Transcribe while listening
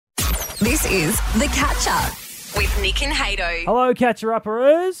This is The Catch Up with Nick and Hato. Hello,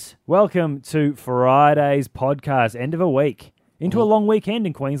 catcher-uppers. Welcome to Friday's podcast. End of a week. Into a long weekend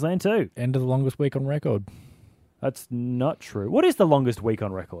in Queensland too. End of the longest week on record. That's not true. What is the longest week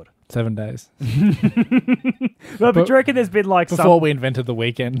on record? 7 days. No, but do you reckon there's been like Before we invented the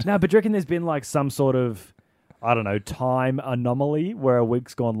weekend. No, but do you reckon there's been like some sort of, I don't know, time anomaly where a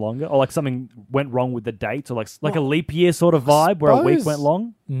week's gone longer? Or like something went wrong with the dates? Or like a leap year sort of vibe where a week suppose went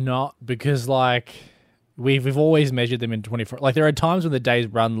long? Not, because like we've always measured them in 24. Like there are times when the days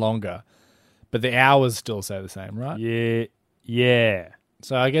run longer, but the hours still stay the same, right? Yeah.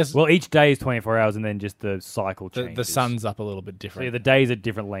 So I guess Well, each day is 24 hours and then just the cycle changes. the sun's up a little bit So different. yeah, the days are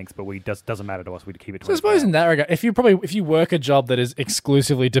different lengths, but doesn't matter to us. We keep it 24 So I suppose in hours. that regard, if you work a job that is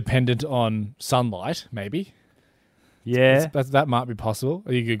exclusively dependent on sunlight, maybe Yeah. that might be possible.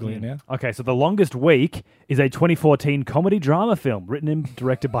 Are you googling it now? Okay, so The Longest Week is a 2014 comedy drama film written and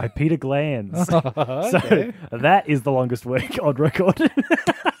directed by Peter Glanz. So that is The Longest Week on record.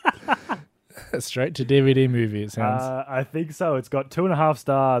 Straight to DVD movie. It sounds. I think so. It's got 2.5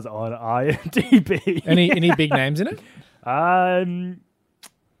 stars on IMDb. Any big names in it?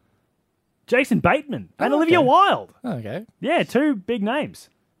 Jason Bateman and Oh, Olivia okay. Wilde. Oh, okay. Yeah, 2 big names.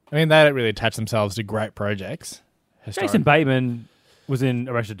 I mean, they don't really attach themselves to great projects. Jason Bateman was in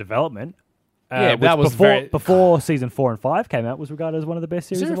Arrested Development. Yeah, which that was before season 4 and 5 came out, was regarded as one of the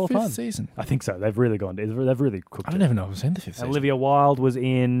best Is series there of a all fifth time. season? I think so. They've really cooked I it. don't even know if I've seen the fifth season. Olivia Wilde was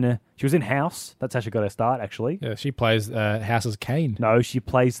in House. That's how she got her start, actually. Yeah, she plays House's Kane. No, she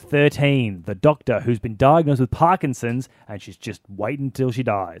plays 13, the doctor who's been diagnosed with Parkinson's, and she's just waiting until she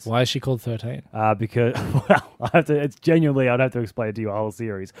dies. Why is she called 13? Because, well, I'd have to explain it to you a whole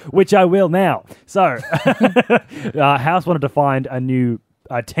series, which I will now. So, House wanted to find a new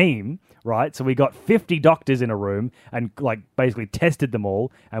team, right? So we got 50 doctors in a room and like basically tested them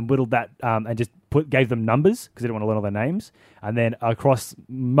all and whittled that and just gave them numbers because they didn't want to learn all their names. And then across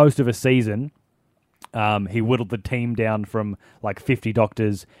most of a season, he whittled the team down from like 50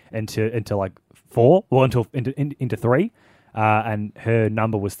 doctors into like 4, well, into 3. And her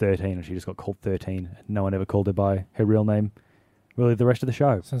number was 13, and she just got called 13. No one ever called her by her real name, really, the rest of the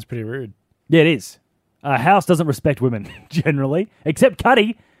show. Sounds pretty rude. Yeah, it is. House doesn't respect women, generally, except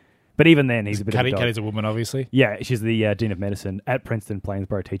Cuddy. But even then, he's a bit of a dog. Cuddy's a woman, obviously. Yeah, she's the Dean of Medicine at Princeton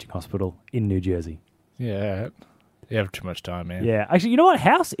Plainsboro Teaching Hospital in New Jersey. Yeah. You have too much time, man. Yeah. Actually, you know what?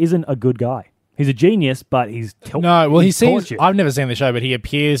 House isn't a good guy. He's a genius, but he's No, well, he seems... tortured. I've never seen the show, but he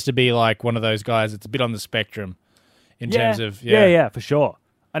appears to be like one of those guys that's a bit on the spectrum in terms of... Yeah, for sure.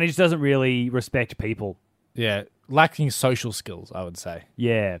 And he just doesn't really respect people. Yeah, lacking social skills, I would say,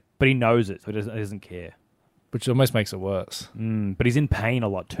 Yeah, but he knows it, so he doesn't care. which almost makes it worse. But he's in pain a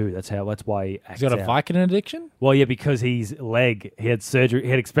lot too. That's why he acts He's got a out. Vicodin addiction? Well, yeah, because he had surgery. He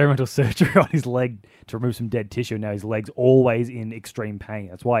had experimental surgery on his leg to remove some dead tissue. Now his leg's always in extreme pain.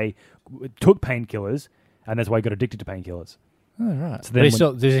 That's why he took painkillers, and that's why he got addicted to painkillers. Oh, right. So But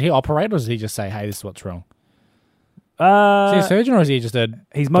then does he operate, or does he just say, hey, this is what's wrong? Is he Uh, a surgeon, or is he just a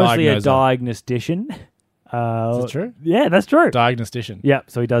he's mostly a diagnoser? diagnostician. Is that true? Yeah, that's true. Diagnostician. Yeah,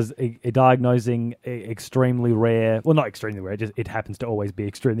 so he does diagnosing extremely rare, well, not extremely rare, just it happens to always be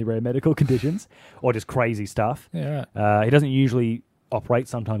extremely rare medical conditions or just crazy stuff. Yeah, right. He doesn't usually operate,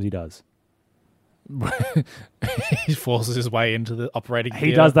 sometimes he does. He forces his way into the operating He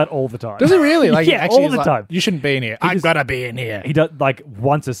theatre. does that all the time. Does he really? Like, Yeah, actually all is the like, time. You shouldn't be in here. I've just- got to be in here. He does, like,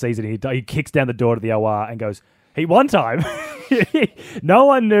 once a season, he kicks down the door to the OR and goes, one time, no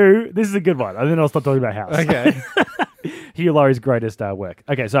one knew, this is a good one, and then I'll stop talking about House. Okay. Hugh Laurie's greatest work.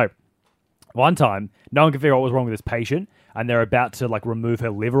 Okay, so one time, no one could figure out what was wrong with this patient, and they're about to like remove her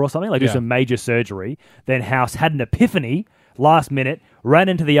liver or something, like do Yeah. some major surgery. Then House had an epiphany last minute, ran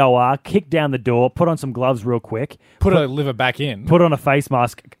into the OR, kicked down the door, put on some gloves real quick, Put a liver back in. put on a face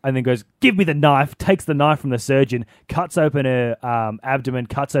mask, and then goes, give me the knife, takes the knife from the surgeon, cuts open her abdomen,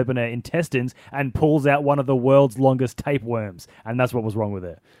 cuts open her intestines, and pulls out one of the world's longest tapeworms. And that's what was wrong with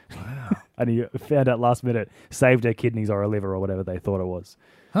her. Wow. And he found out last minute, saved her kidneys or her liver or whatever they thought it was.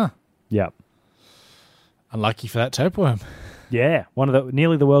 Huh. Yeah. Unlucky for that tapeworm. Yeah,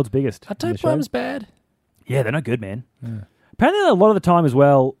 nearly the world's biggest. Are in the show. tapeworms bad? Yeah, they're not good, man. Apparently, a lot of the time as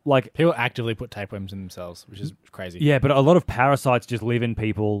well, like, People actively put tapeworms in themselves, which is crazy. yeah, but a lot of parasites just live in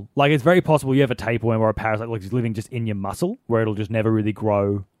people. Like, it's very possible you have a tapeworm or a parasite like is living just in your muscle, where it'll just never really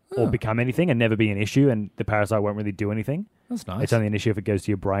grow or become anything and never be an issue, and the parasite won't really do anything. That's nice. It's only an issue if it goes to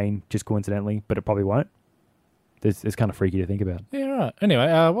your brain, just coincidentally, but it probably won't. It's kind of freaky to think about. Yeah, right. Anyway,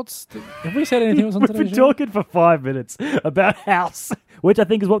 have we said anything else on We've today's been show? talking for 5 minutes about House, which I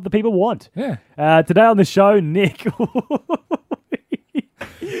think is what the people want. Yeah. Today on the show, Nick.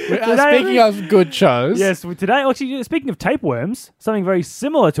 Speaking of good shows. Yes, today, actually, speaking of tapeworms, something very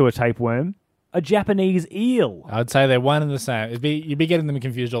similar to a tapeworm, a Japanese eel. I'd say they're one and the same. You'd be getting them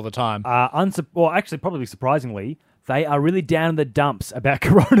confused all the time. Actually, probably surprisingly, they are really down in the dumps about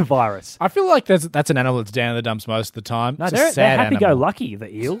coronavirus. I feel like that's an animal that's down in the dumps most of the time. No, It's a they're sad animal. happy-go-lucky,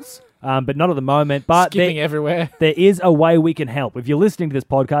 the eels, but not at the moment. But Skipping everywhere. there is a way we can help. If you're listening to this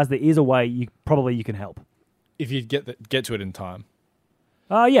podcast, there is a way you can help. If you get to it in time.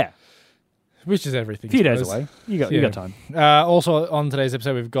 Yeah. Which is everything. A few days suppose. away. You got time. Also, on today's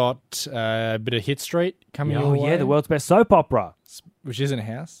episode, we've got a bit of Hit Street coming your way. Yeah, the world's best soap opera. Which isn't a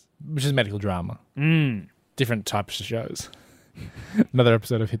house, which is medical drama. Different types of shows. Another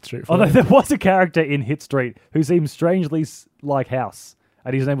episode of Hit Street. Although there was a character in Hit Street who seemed strangely like House,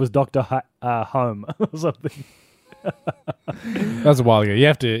 and his name was Dr. Home or something. That was a while ago. You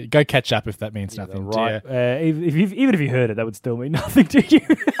have to go catch up if that means nothing. Right. Even if you heard it, that would still mean nothing to you.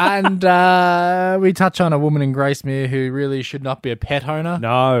 And we touch on a woman in Gracemere who really should not be a pet owner.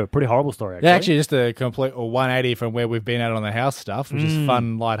 No, pretty horrible story, actually. Yeah, actually, just a complete 180 from where we've been at on the house stuff, which is fun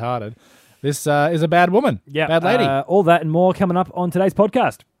and lighthearted. This is a bad woman. Yeah, bad lady. All that and more coming up on today's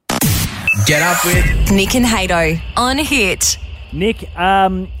podcast. Get up with Nick and Hato on Hit. Nick,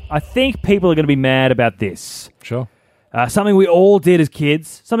 I think people are going to be mad about this. Sure. Something we all did as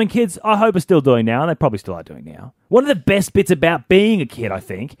kids. Something kids, I hope, are still doing now, and they probably still are doing now. One of the best bits about being a kid, I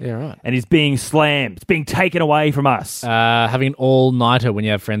think, Yeah, right. and is being slammed. It's being taken away from us. Having an all-nighter when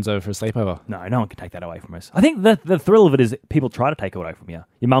you have friends over for a sleepover. No one can take that away from us. I think the thrill of it is people try to take it away from you.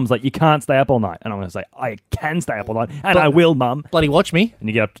 Your mum's like, you can't stay up all night. And I'm going to say, I can stay up all night, and I will, Mum. Bloody watch me. And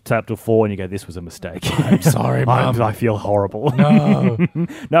you get up till 4 and you go, this was a mistake. I'm sorry, Mum. I feel horrible. No.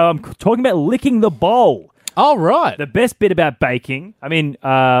 No, I'm talking about licking the bowl. Oh, right. The best bit about baking, I mean,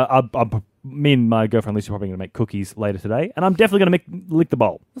 me and my girlfriend Lisa are probably going to make cookies later today, and I'm definitely going to lick the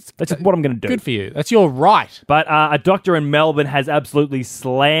bowl. That's what I'm going to do. Good for you. That's your right. But a doctor in Melbourne has absolutely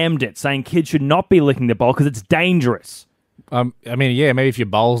slammed it, saying kids should not be licking the bowl because it's dangerous. I mean, yeah, maybe if your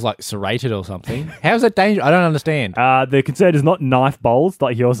bowl's like serrated or something. How's that dangerous? I don't understand. The concern is not knife bowls,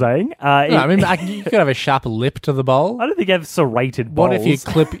 like you're saying. No, I mean, you could have a sharp lip to the bowl. I don't think you have serrated bowls. What if you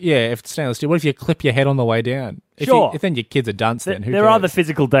clip? Yeah, if it's stainless steel. What if you clip your head on the way down? Sure. If then your kid's a dunce, then who there cares? are the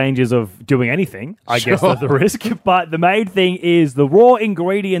physical dangers of doing anything. I guess Sure. that's the risk. But the main thing is the raw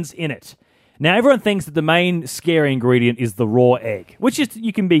ingredients in it. Now, everyone thinks that the main scary ingredient is the raw egg, which is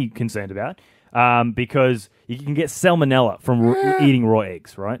you can be concerned about because you can get salmonella from eating raw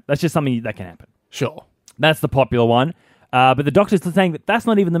eggs, right? That's just something that can happen. Sure. That's the popular one. But the doctor's saying that that's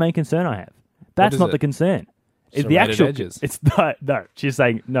not even the main concern I have. That's is not it? the concern. It's the Serrated actual edges. It's no. She's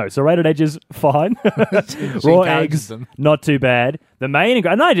saying no. Serrated edges, fine. Raw encourages eggs, them. not too bad. The main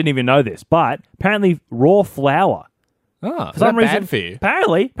ingredient, and I didn't even know this, but apparently raw flour. Oh, For some reason, bad for you?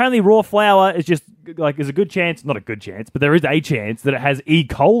 Apparently raw flour is just like there's a good chance, not a good chance, but there is a chance that it has E.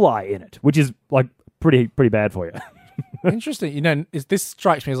 coli in it, which is like pretty bad for you. Interesting. You know, this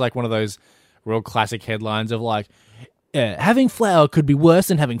strikes me as like one of those real classic headlines of like, having flour could be worse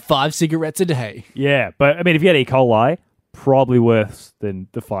than having 5 cigarettes a day. Yeah, but I mean, if you had E. coli, probably worse than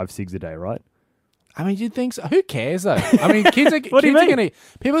the 5 cigs a day, right? I mean, you'd think so. Who cares though? I mean, kids are What do you mean?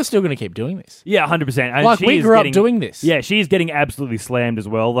 People are still going to keep doing this. Yeah, 100%. And Like, she we is grew up getting- doing this. Yeah, she's getting absolutely slammed as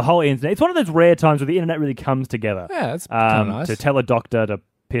well. The whole internet. It's one of those rare times where the internet really comes together. Yeah, that's kind of nice. To tell a doctor to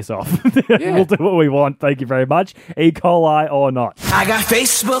piss off. We'll do what we want. Thank you very much. E. coli or not. I got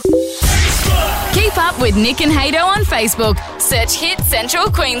Facebook. Keep up with Nick and Hato on Facebook. Search Hit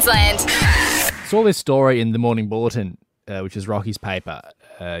Central Queensland. Saw this story in the Morning Bulletin, which is Rocky's paper,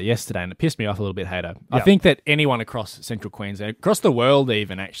 yesterday, and it pissed me off a little bit, Hater. I think that anyone across Central Queensland, across the world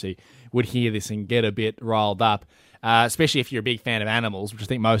even, actually, would hear this and get a bit riled up, especially if you're a big fan of animals, which I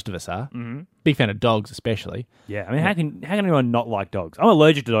think most of us are. Mm-hmm. Big fan of dogs, especially. Yeah, I mean, how can anyone not like dogs? I'm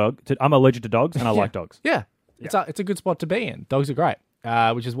allergic to dogs, and I like dogs. Yeah. It's a good spot to be in. Dogs are great,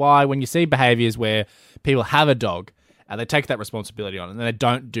 which is why when you see behaviours where people have a dog, they take that responsibility on, and then they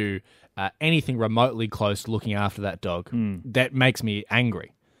don't do anything remotely close to looking after that dog. That makes me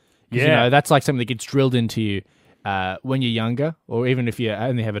angry. Yeah. You know, that's like something that gets drilled into you when you're younger, or even if you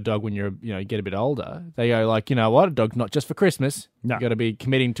only have a dog when you get a bit older. They go like, you know what, a dog's not just for Christmas. No. You got to be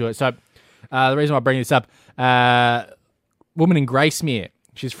committing to it. So the reason why I bring this up, woman in Gracemere,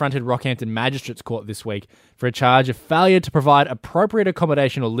 she's fronted Rockhampton Magistrates Court this week for a charge of failure to provide appropriate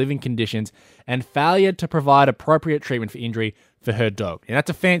accommodation or living conditions and failure to provide appropriate treatment for injury for her dog. And that's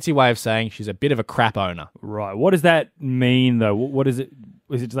a fancy way of saying she's a bit of a crap owner. Right. What does that mean, though? What is it?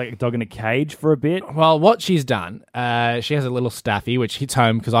 Is it just like a dog in a cage for a bit? Well, what she's done, she has a little staffy, which hits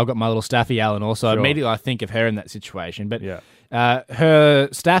home because I've got my little staffy, Alan, also. Sure. Immediately I think of her in that situation. But Yeah. Her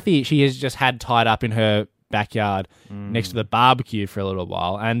Staffy, she has just had tied up in her backyard next to the barbecue for a little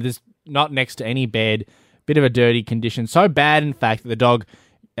while, and there's not next to any bed. Bit of a dirty condition. So bad, in fact, that the dog,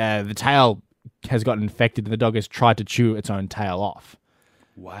 the tail has gotten infected, and the dog has tried to chew its own tail off.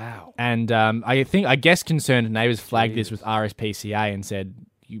 Wow. And I guess concerned neighbours flagged this with RSPCA and said,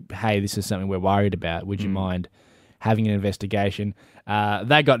 hey, this is something we're worried about. Would you mind having an investigation?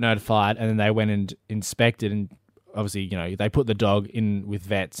 They got notified, and then they went and inspected, and obviously, they put the dog in with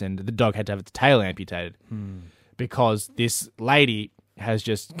vets, and the dog had to have its tail amputated because this lady has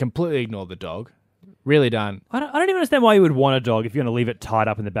just completely ignored the dog. Really done. I don't even understand why you would want a dog if you're going to leave it tied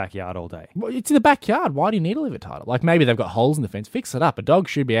up in the backyard all day. Well, it's in the backyard. Why do you need to leave it tied up? Like, maybe they've got holes in the fence. Fix it up. A dog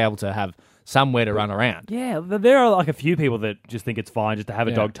should be able to have somewhere to run around. Yeah, there are like a few people that just think it's fine just to have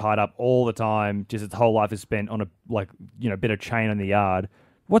a dog tied up all the time, just its whole life is spent on a bit of chain in the yard.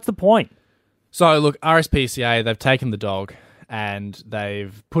 What's the point? So, look, RSPCA, they've taken the dog and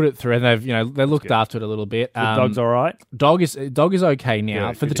they've put it through, and they looked after it a little bit. The dog's all right? Dog is okay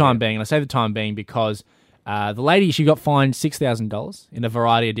now for the time being, and I say the time being because the lady, she got fined $6,000 in a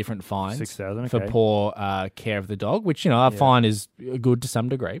variety of different fines. $6,000, for poor care of the dog, which a fine is good to some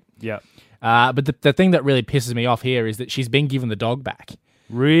degree. Yeah. But the thing that really pisses me off here is that she's been given the dog back.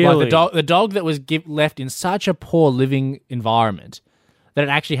 Really? Like the dog that was left in such a poor living environment that it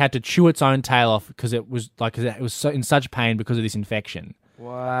actually had to chew its own tail off because it was in such pain because of this infection.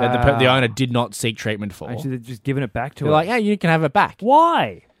 Wow. That the owner did not seek treatment for. Actually, they're just giving it back to They're her. like, yeah, you can have it back.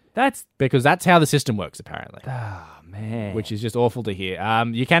 Why? Because that's how the system works, apparently. Oh, man. Which is just awful to hear.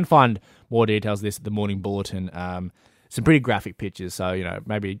 You can find more details of this at the Morning Bulletin. Some pretty graphic pictures, so,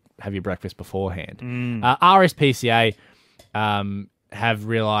 maybe have your breakfast beforehand. RSPCA have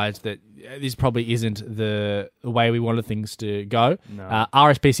realised that this probably isn't the way we wanted things to go. No.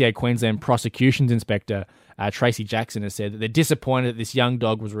 RSPCA Queensland Prosecutions Inspector Tracy Jackson has said that they're disappointed that this young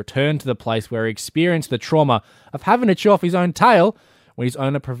dog was returned to the place where he experienced the trauma of having to chew off his own tail when his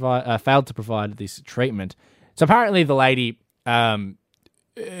owner failed to provide this treatment. So apparently the lady,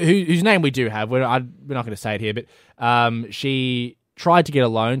 whose name we do have, we're not going to say it here, but she tried to get a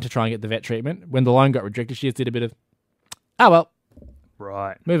loan to try and get the vet treatment. When the loan got rejected, she just did a bit of,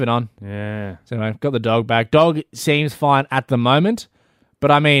 right. moving on. Yeah. So anyway, got the dog back. Dog seems fine at the moment,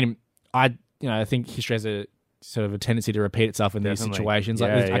 but I mean, I think history has a sort of a tendency to repeat itself in these situations.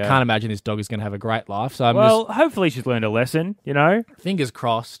 I can't imagine this dog is going to have a great life. So hopefully she's learned a lesson, fingers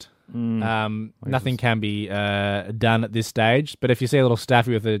crossed. Nothing can be done at this stage. But if you see a little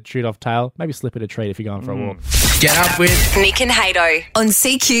Staffy with a chewed off tail, maybe slip it a treat if you're going for a walk. Get up with Nick and Hato on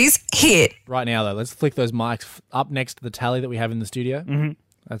CQ's Hit. Right now, though, let's flick those mics up next to the tally that we have in the studio. Mm-hmm.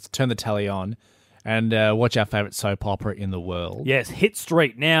 Let's turn the tally on and watch our favourite soap opera in the world. Yes, Hit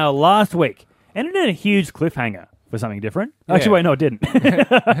Street. Now, last week, ended in a huge cliffhanger for something different. Actually, wait, no, it didn't.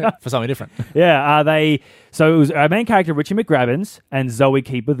 For something different. Yeah, so it was our main character, Richie McGrabbins, and Zoe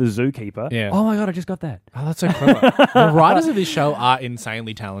Keeper, the zookeeper. Yeah. Oh my God, I just got that. Oh, that's so clever. The writers of this show are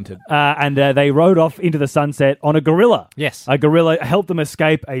insanely talented. And they rode off into the sunset on a gorilla. Yes. A gorilla helped them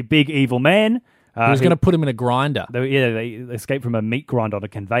escape a big evil man. He was going to put him in a grinder. They escaped from a meat grinder on a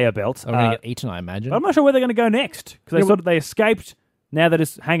conveyor belt. They're going to get eaten, I imagine. I'm not sure where they're going to go next, because they escaped. Now they're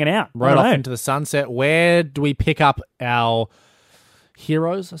just hanging out. Rode off into the sunset. Where do we pick up our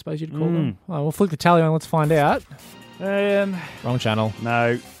heroes, I suppose you'd call them? Well, we'll flick the tally on. Let's find out. Wrong channel. No.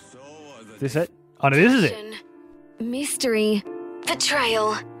 Is this it? Oh, no, this is it. Mystery.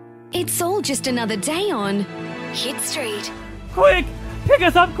 Betrayal. It's all just another day on Hit Street. Quick! Pick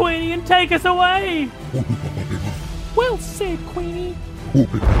us up, Queenie, and take us away! Well said, Queenie.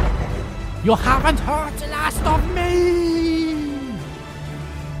 You haven't heard the last of me!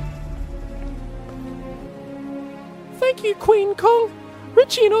 Thank you, Queen Kong.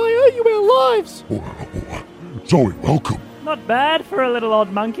 Richie and I owe you our lives. Zoe, welcome. Not bad for a little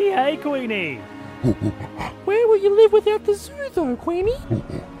odd monkey, hey, Queenie? Where will you live without the zoo, though, Queenie?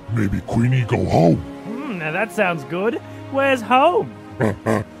 Maybe Queenie go home. Now that sounds good. Where's home?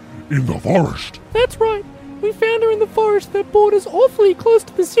 In the forest. That's right. We found her in the forest that borders awfully close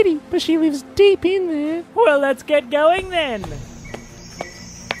to the city, but she lives deep in there. Well, let's get going then.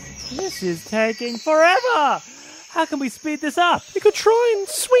 This is taking forever. How can we speed this up? We could try and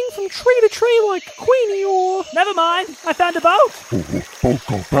swing from tree to tree like Queenie, or... Never mind. I found a boat. Boat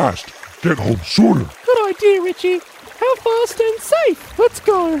go fast. Get home sooner. Good idea, Richie. How fast and safe? Let's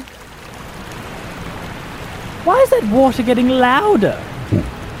go. Why is that water getting louder?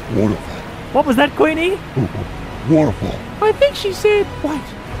 Waterfall. What was that, Queenie? Waterfall. I think she said... Wait.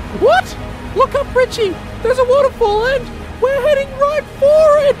 What? Look up, Richie. There's a waterfall and we're heading right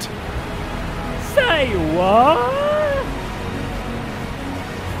for it. Say what?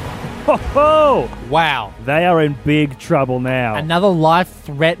 Oh, Wow. they are in big trouble now. Another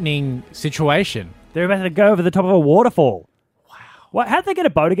life-threatening situation. They're about to go over the top of a waterfall. Wow. What? How'd they get a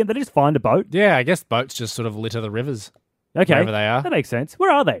boat again? Did they just find a boat? Yeah, I guess boats just sort of litter the rivers. Okay. Wherever they are. That makes sense.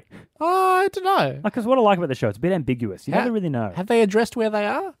 Where are they? I don't know. Because what I like about the show, it's a bit ambiguous. You Ha- never really know. Have they addressed where they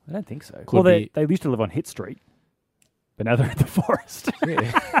are? I don't think so. Could be. They used to live on Hit Street, but now they're in the forest.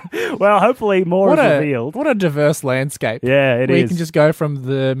 Well, hopefully more is revealed. What a diverse landscape. Yeah, it where is. you can just go from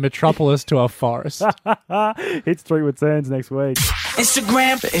the metropolis to a forest. Hit Street returns next week.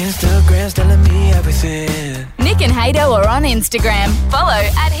 Instagram's telling me everything. Nick and Hato are on Instagram. Follow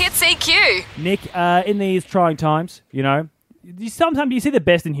 @HitsEQ. Nick, in these trying times, sometimes you see the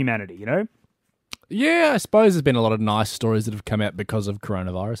best in humanity, Yeah, I suppose there's been a lot of nice stories that have come out because of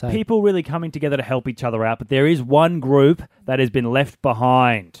coronavirus. Hey? People really coming together to help each other out, but there is one group that has been left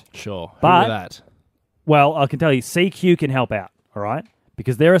behind. Sure. But- Who were that? Well, I can tell you, CQ can help out, all right?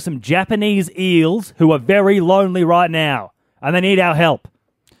 Because there are some Japanese eels who are very lonely right now, and they need our help.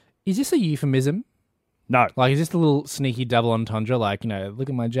 Is this a euphemism? No. Like, is this a little sneaky double entendre? Like, look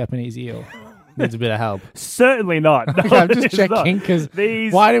at my Japanese eel. Needs a bit of help. Certainly not. No, I'm just it's not. checking because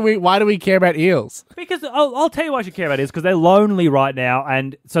These- why do we care about eels? Because I'll tell you why I should care about it is because they're lonely right now,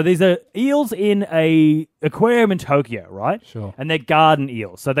 and so these are eels in a aquarium in Tokyo, right? Sure. And they're garden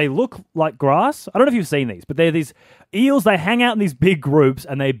eels, so they look like grass. I don't know if you've seen these, but they're these eels. They hang out in these big groups,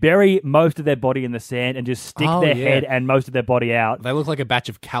 and they bury most of their body in the sand and just stick their head and most of their body out. They look like a batch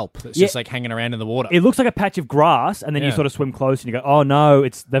of kelp that's Yeah. just like hanging around in the water. It looks like a patch of grass, and then you Yeah. sort of swim close, and you go, "Oh no,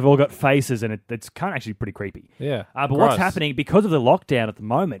 they've all got faces," and it's kind of actually pretty creepy. Yeah. But Gross. what's happening because of the lockdown at the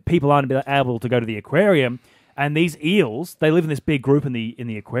moment? People aren't able to go to the aquarium, and these eels, they live in this big group in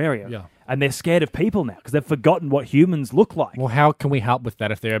the aquarium, Yeah. and they're scared of people now because they've forgotten what humans look like. Well, how can we help with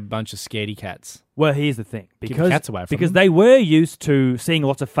that if they're a bunch of scaredy cats? Well, here's the thing: the because cats away from because them. they were used to seeing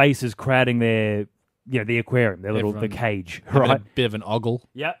lots of faces crowding their, the aquarium, their little the Everyone- cage, Having right? A bit of an ogle.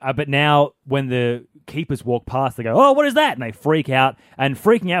 Yeah, but now when the keepers walk past, they go, "Oh, what is that?" And they freak out. And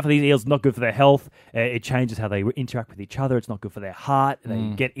freaking out for these eels is not good for their health. It changes how they interact with each other. It's not good for their heart. They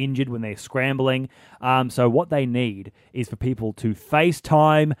get injured when they're scrambling. So what they need is for people to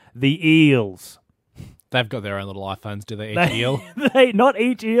FaceTime the eels. They've got their own little iPhones, do they? Each eel. Not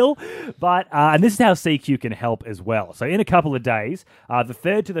each eel, but and this is how CQ can help as well. So in a couple of days, the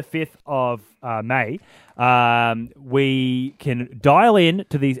 3rd to the 5th of May, we can dial in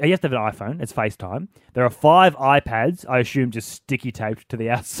to these. You have to have an iPhone. It's FaceTime. There are 5 iPads, I assume, just sticky taped to the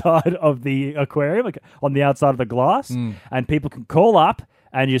outside of the aquarium, like on the outside of the glass, and people can call up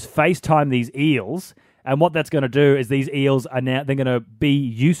and just FaceTime these eels. And what that's going to do is these eels are now, they're going to be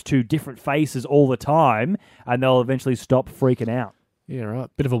used to different faces all the time, and they'll eventually stop freaking out. Yeah, right.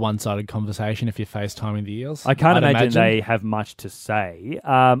 Bit of a one-sided conversation if you're FaceTiming the eels. I can't I'd imagine they have much to say.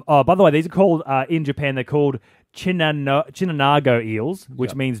 By the way, these are called, in Japan, they're called Chinanago eels,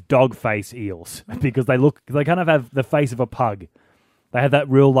 which means dog face eels, because they kind of have the face of a pug. They have that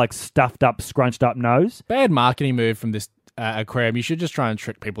real, stuffed up, scrunched up nose. Bad marketing move from this aquarium. You should just try and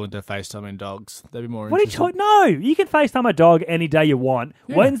trick people into FaceTiming dogs. They'd be more What are you interested. talking? No, you can FaceTime a dog any day you want.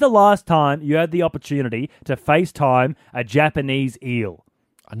 Yeah. When's the last time you had the opportunity to FaceTime a Japanese eel?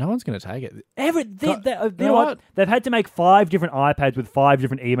 No one's going to take it. You know what? They've had to make 5 different iPads with 5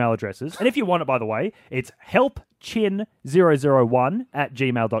 different email addresses. And if you want it, by the way, it's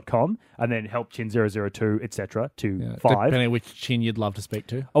helpchin001@gmail.com and then helpchin002, etc. to 5. Depending on which chin you'd love to speak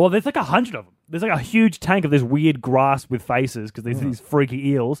to. Oh, well, there's 100 of them. There's a huge tank of this weird grass with faces because there's these freaky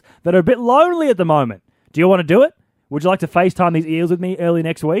eels that are a bit lonely at the moment. Do you want to do it? Would you like to FaceTime these eels with me early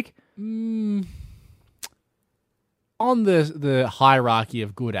next week? On the hierarchy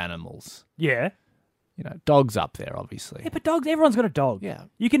of good animals, Yeah. dogs up there, obviously. Yeah, but dogs, everyone's got a dog. Yeah.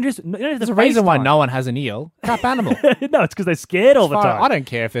 You can just... There's a reason why no one has an eel. Crap animal. No, it's because they're scared all the Fine. time. I don't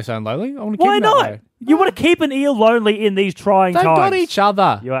care if they're so lonely. I want to keep Why them that not? way. You want to keep an eel lonely in these trying They've times. got each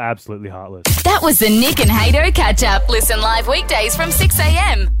other. You are absolutely heartless. That was the Nick and Hato catch up. Listen live weekdays from 6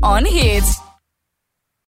 a.m. on Hits.